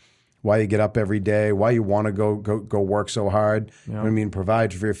mean? Like, why you get up every day, why you want to go work so hard. You know what I mean?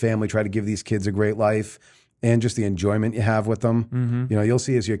 Provide for your family, try to give these kids a great life, and just the enjoyment you have with them. Mm-hmm. You'll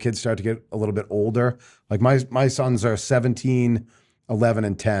see as your kids start to get a little bit older. Like my sons are 17, 11,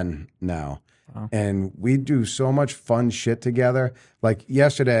 and 10 now. Wow. And we do so much fun shit together. Like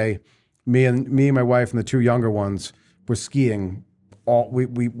yesterday, me and my wife and the 2 younger ones were skiing.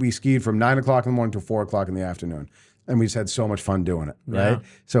 We skied from 9 o'clock in the morning to 4 o'clock in the afternoon. and we just had so much fun doing it, right? Yeah.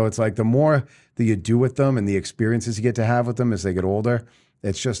 So it's like the more that you do with them and the experiences you get to have with them as they get older,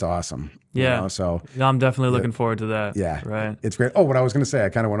 it's just awesome. Yeah. You know? So I'm definitely looking forward to that. yeah, Right. it's great. Oh, what I was going to say, I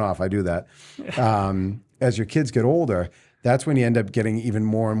kind of went off. I do that. As your kids get older, that's when you end up getting even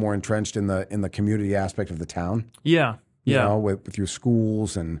more and more entrenched in the community aspect of the town. Yeah. You Yeah. know, with your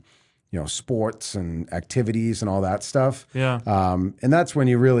schools and, you know, sports and activities and all that stuff. Yeah. And that's when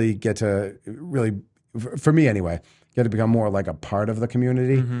you really get to for me anyway, get to become more like a part of the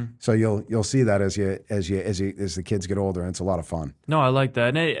community. Mm-hmm. So you'll see that as the kids get older, and it's a lot of fun. No, I like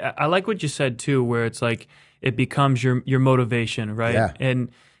that. And I like what you said too, where it's like it becomes your motivation, right? Yeah. And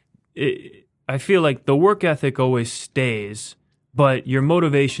I feel like the work ethic always stays, but your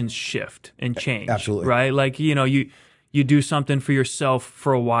motivations shift and change. Absolutely. Right? Like, you know, you do something for yourself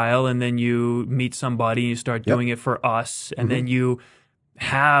for a while, and then you meet somebody and you start doing it for us, and then you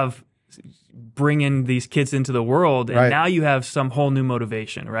bringing these kids into the world, and now you have some whole new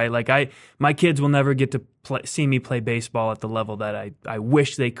motivation, right? Like my kids will never get to see me play baseball at the level that I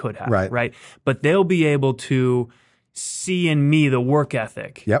wish they could have, right? But they'll be able to see in me the work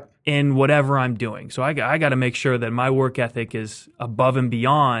ethic in whatever I'm doing. So I got to make sure that my work ethic is above and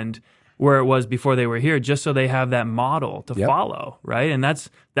beyond where it was before they were here, just so they have that model to follow, right? And that's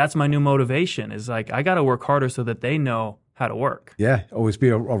my new motivation, is like I got to work harder so that they know how to work. Yeah, always be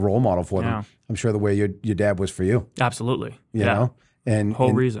a role model for them. I'm sure the way your dad was for you. Absolutely. You know? And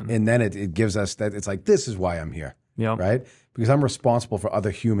whole reason. And then it gives us that, it's like, this is why I'm here. Yeah. Right? Because I'm responsible for other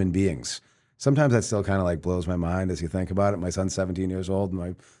human beings. Sometimes that still kind of like blows my mind as you think about it. My son's 17 years old and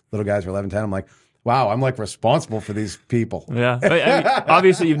my little guys are 11, 10. I'm like, wow, I'm like responsible for these people. Yeah. I mean,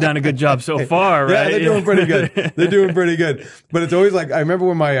 obviously you've done a good job so far, right? Yeah, they're doing pretty good. They're doing pretty good. But it's always like, I remember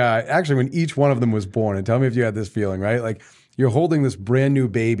when when each one of them was born, and tell me if you had this feeling, right? Like, you're holding this brand new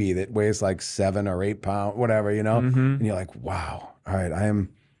baby that weighs like 7 or 8 pounds, whatever, you know? And you're like, wow, all right,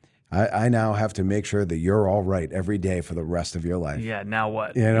 I now have to make sure that you're all right every day for the rest of your life. Yeah, now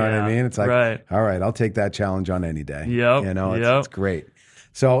what? You know what I mean? It's like, all right, I'll take that challenge on any day. Yep. You know, it's great.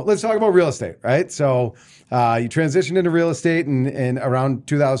 So let's talk about real estate, right? So you transitioned into real estate in around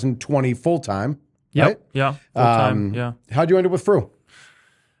 2020 full-time, right? Yeah, full-time, yeah. How'd you end up with Fru?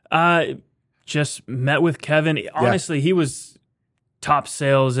 Just met with Kevin. Honestly, he was top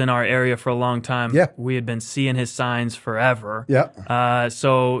sales in our area for a long time. Yeah. We had been seeing his signs forever. Yeah.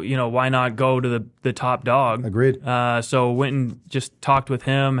 So, you know, why not go to the top dog? Agreed. So went and just talked with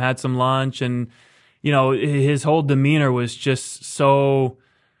him, had some lunch, and, you know, his whole demeanor was just so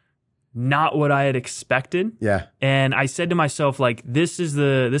not what I had expected. Yeah. And I said to myself, like, this is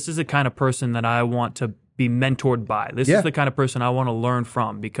the kind of person that I want to be mentored by. This is the kind of person I want to learn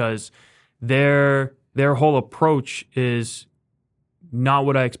from, because their whole approach is not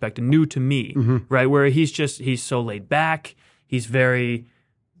what I expected, new to me, right? Where he's so laid back, he's very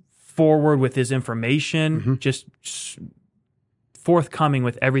forward with his information, just forthcoming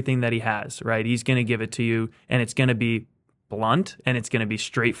with everything that he has, right? He's going to give it to you, and it's going to be blunt, and it's going to be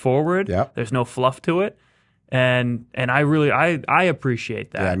straightforward. Yep. There's no fluff to it, and I really I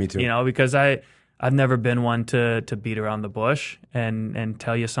appreciate that. Yeah, me too. You know, because I've never been one to beat around the bush and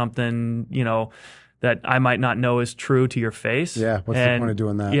tell you something, you know, that I might not know is true to your face. Yeah, what's the point of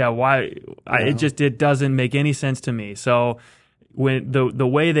doing that? Yeah, why? It doesn't make any sense to me. So when the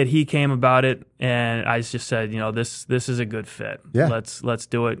way that he came about it, and I just said, you know, this is a good fit. Yeah. Let's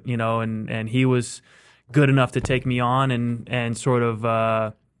do it, you know, and he was good enough to take me on and sort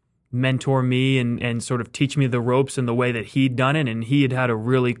of mentor me and sort of teach me the ropes and the way that he'd done it, and he had a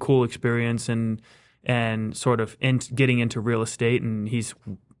really cool experience and sort of getting into real estate, and he's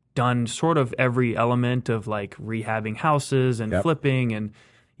done sort of every element of like rehabbing houses and flipping and,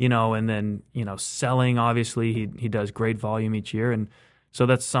 you know, and then, you know, selling. Obviously he does great volume each year. And so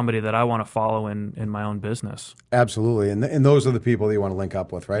that's somebody that I want to follow in my own business. Absolutely. And those are the people that you want to link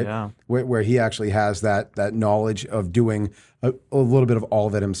up with, right? Yeah. Where he actually has that knowledge of doing a little bit of all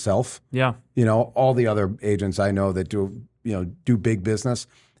of it himself. Yeah. You know, all the other agents I know that do big business,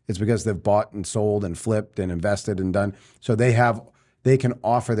 it's because they've bought and sold and flipped and invested and done. So they can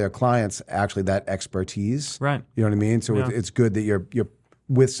offer their clients actually that expertise. Right. You know what I mean? So it's good that you're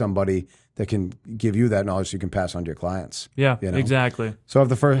with somebody that can give you that knowledge so you can pass on to your clients. Yeah, you know? exactly. So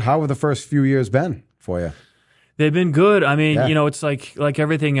how have the first few years been for you? They've been good. I mean, you know, it's like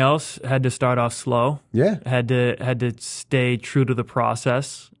everything else, had to start off slow. Yeah. Had to stay true to the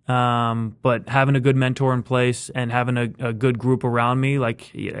process. But having a good mentor in place and having a good group around me,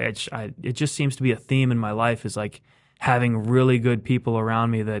 like it just seems to be a theme in my life, is like having really good people around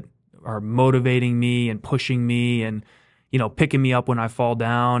me that are motivating me and pushing me and, you know, picking me up when I fall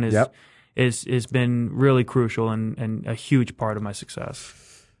down it's been really crucial and a huge part of my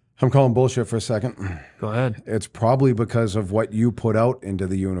success. I'm calling bullshit for a second. Go ahead. It's probably because of what you put out into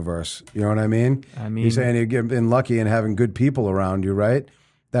the universe. You know what I mean? You're saying you've been lucky in having good people around you, right?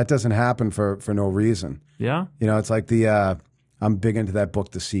 That doesn't happen for no reason. Yeah. You know, it's like I'm big into that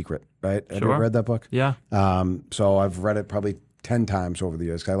book, The Secret, right? Have you read that book? Yeah. So I've read it probably 10 times over the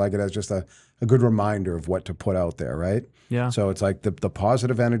years. I like it as just a good reminder of what to put out there, right? Yeah. So it's like the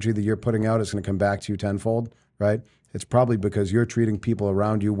positive energy that you're putting out is going to come back to you tenfold, right? It's probably because you're treating people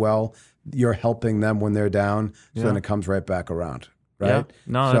around you well. You're helping them when they're down. So then it comes right back around, right?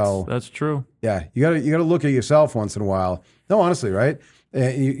 Yeah. No, that's true. Yeah. You gotta look at yourself once in a while. No, honestly, right?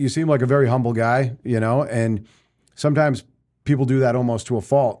 You seem like a very humble guy, you know, and sometimes people do that almost to a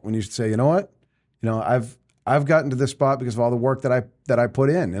fault when you should say, you know what? You know, I've gotten to this spot because of all the work that I put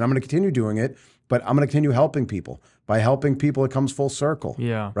in, and I'm going to continue doing it, but I'm going to continue helping people. By helping people, it comes full circle.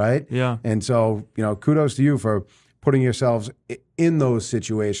 Yeah. Right? Yeah. And so, you know, kudos to you for putting yourselves in those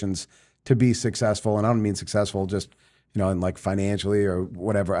situations to be successful. And I don't mean successful just, you know, in like financially or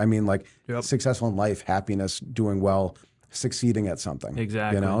whatever. I mean like successful in life, happiness, doing well, succeeding at something.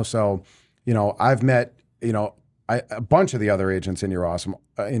 Exactly. You know, so, you know, I've met, you know, a bunch of the other agents in your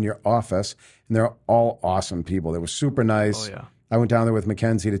office, and they're all awesome people. They were super nice. Oh, yeah. I went down there with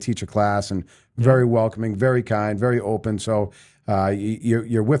Mackenzie to teach a class, and very welcoming, very kind, very open. So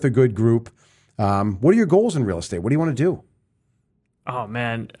you're with a good group. What are your goals in real estate? What do you want to do? Oh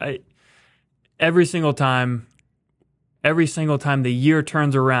man, every single time the year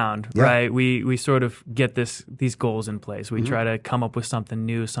turns around, right? We sort of get these goals in place. We try to come up with something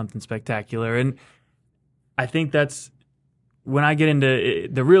new, something spectacular, and I think that's when I get into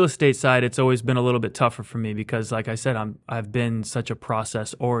the real estate side. It's always been a little bit tougher for me because, like I said, I've been such a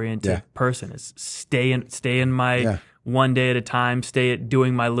process oriented person. It's stay in my one day at a time, stay at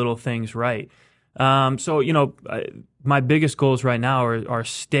doing my little things right. So, you know, my biggest goals right now are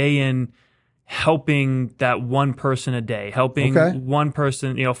stay in helping that one person a day, helping one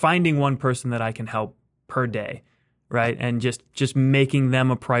person, you know, finding one person that I can help per day, right? And just making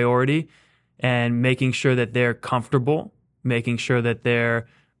them a priority and making sure that they're comfortable, making sure that they're,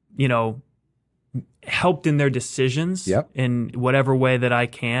 you know, helped in their decisions in whatever way that I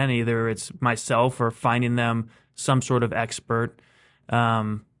can, either it's myself or finding them some sort of expert.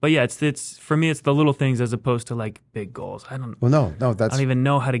 But yeah, it's for me, it's the little things as opposed to like big goals. I don't even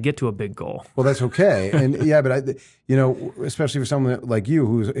know how to get to a big goal. Well, that's okay. And but you know, especially for someone like you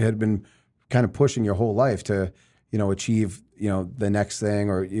who had been kind of pushing your whole life to, you know, achieve, you know, the next thing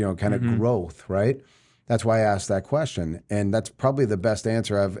or, you know, kind of growth, right? That's why I asked that question. And that's probably the best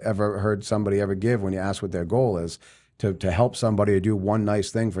answer I've ever heard somebody ever give when you ask what their goal is, to help somebody or do one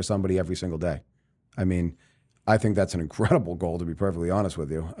nice thing for somebody every single day. I mean, I think that's an incredible goal, to be perfectly honest with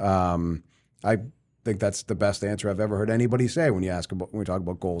you. I think that's the best answer I've ever heard anybody say when we talk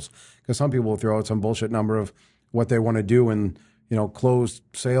about goals. Because some people will throw out some bullshit number of what they want to do and, you know, closed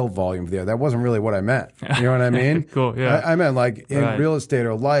sale volume there. That wasn't really what I meant. You know what I mean? Cool. Yeah. I meant like in real estate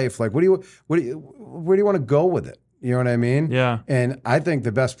or life. Like, where do you want to go with it? You know what I mean? Yeah. And I think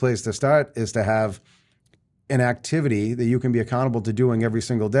the best place to start is to have an activity that you can be accountable to doing every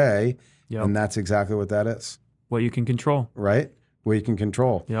single day. Yep. And that's exactly what that is. What you can control. Right? What you can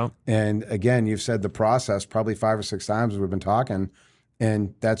control. Yep. And again, you've said the process probably 5 or 6 times as we've been talking,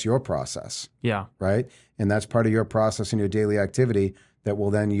 and that's your process. Yeah. Right? And that's part of your process and your daily activity that will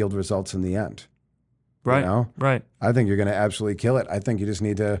then yield results in the end. Right. You know? Right. I think you're going to absolutely kill it. I think you just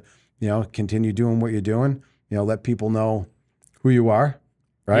need to, you know, continue doing what you're doing. You know, let people know who you are.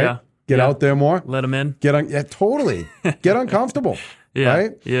 Right? Yeah. Get out there more. Let them in. Totally. Get uncomfortable. Yeah.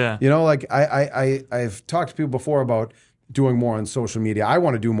 Right? Yeah. You know, like I've talked to people before about doing more on social media. I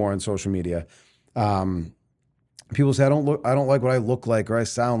want to do more on social media. People say I don't like what I look like or I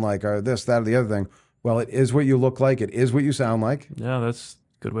sound like or this, that, or the other thing. Well, it is what you look like. It is what you sound like. Yeah, that's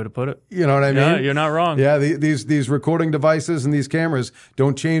a good way to put it. You know what I mean? Yeah, you're not wrong. Yeah, these recording devices and these cameras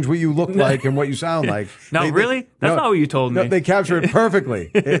don't change what you look like and what you sound like. No, really? That's not what you told me. No, they capture it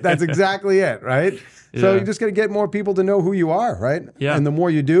perfectly. That's exactly it, right? Yeah. So you just got to get more people to know who you are, right? Yeah. And the more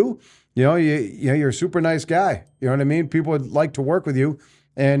you do, you know, you're a super nice guy. You know what I mean? People would like to work with you.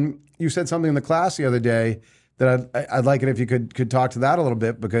 And you said something in the class the other day that I'd like it if you could talk to that a little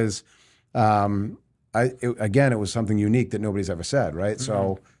bit because, it was something unique that nobody's ever said, right? Mm-hmm.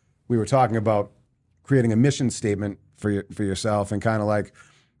 So we were talking about creating a mission statement for yourself and kind of like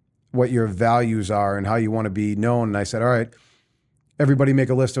what your values are and how you want to be known. And I said, all right, everybody make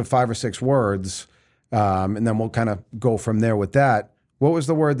a list of 5 or 6 words, and then we'll kind of go from there with that. What was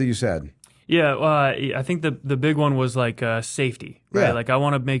the word that you said? Yeah, I think the big one was like safety, right? Yeah. Like I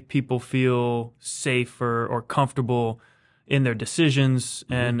want to make people feel safe or comfortable in their decisions,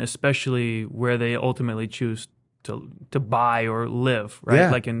 and especially where they ultimately choose to buy or live, right?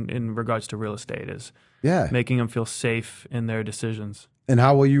 Yeah. Like in regards to real estate, is Yeah. making them feel safe in their decisions. And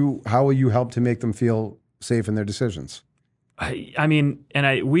how will you help to make them feel safe in their decisions? I mean,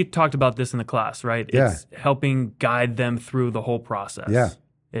 and we talked about this in the class, right? Yeah. It's helping guide them through the whole process. Yeah.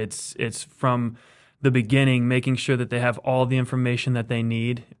 It's from the beginning, making sure that they have all the information that they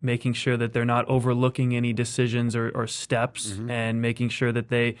need, making sure that they're not overlooking any decisions or steps, and making sure that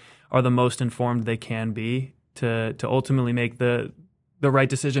they are the most informed they can be to ultimately make the right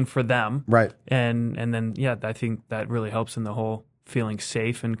decision for them. Right. And then, yeah, I think that really helps in the whole feeling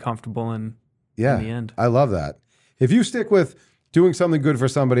safe and comfortable in the end. I love that. If you stick with doing something good for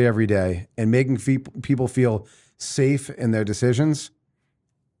somebody every day and making people feel safe in their decisions,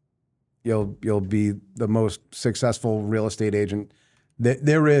 you'll be the most successful real estate agent that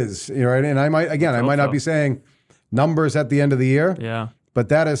there is. Right? And I might not be saying numbers at the end of the year. Yeah. But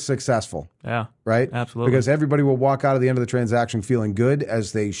that is successful. Yeah. Right? Absolutely. Because everybody will walk out at the end of the transaction feeling good,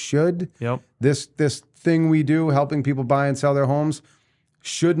 as they should. Yep. This thing we do, helping people buy and sell their homes,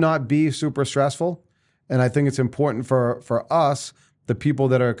 should not be super stressful. And I think it's important for us, the people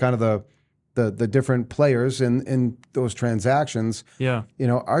that are kind of the different players in those transactions. Yeah.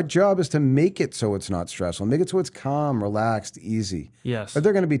 Our job is to make it so it's not stressful, make it so it's calm, relaxed, easy. Yes. Are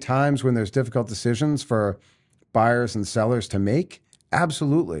there going to be times when there's difficult decisions for buyers and sellers to make?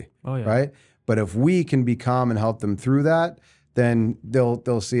 Absolutely. Oh, yeah. Right? But if we can be calm and help them through that, then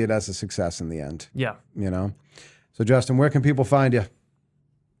they'll see it as a success in the end. Yeah. So Justin, where can people find you?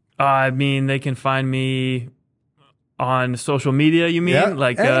 I mean, they can find me on social media. You mean? Yeah,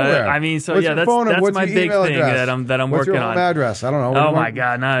 like anywhere. What's your phone number? that's What's my your big email thing address? that I'm What's working your home on. address? I don't know. Oh my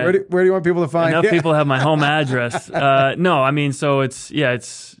God! No, Where do you want people to find enough you? people have my home address. No, I mean, so it's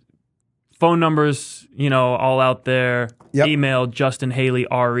phone numbers, all out there. Yep. Email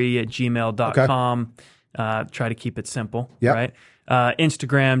justinhaleyre@gmail.com. Try to keep it simple. Yep. Right.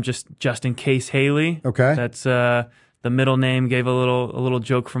 Instagram, just in case Haley. Okay. That's the middle name. Gave a little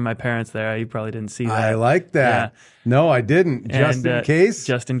joke from my parents there. You probably didn't see that. I like that. Yeah. No, I didn't. Just in case?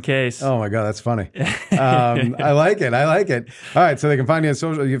 Just in case. Oh my God, that's funny. I like it. All right, so they can find you on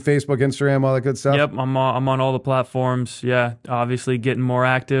social, Facebook, Instagram, all that good stuff. Yep, I'm on all the platforms. Yeah, obviously getting more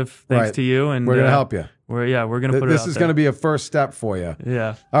active thanks to you, and we're gonna help you. We're gonna put it out there. This is gonna be a first step for you.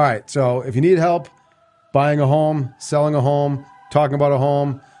 Yeah. All right, so if you need help buying a home, selling a home, talking about a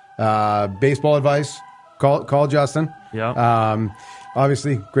home, baseball advice, call Justin. Yeah.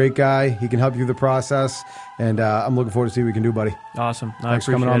 Obviously, great guy. He can help you through the process, and I'm looking forward to see what we can do, buddy. Awesome. Thanks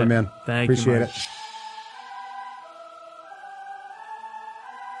for coming on, man. Thank you. Appreciate Mike. it.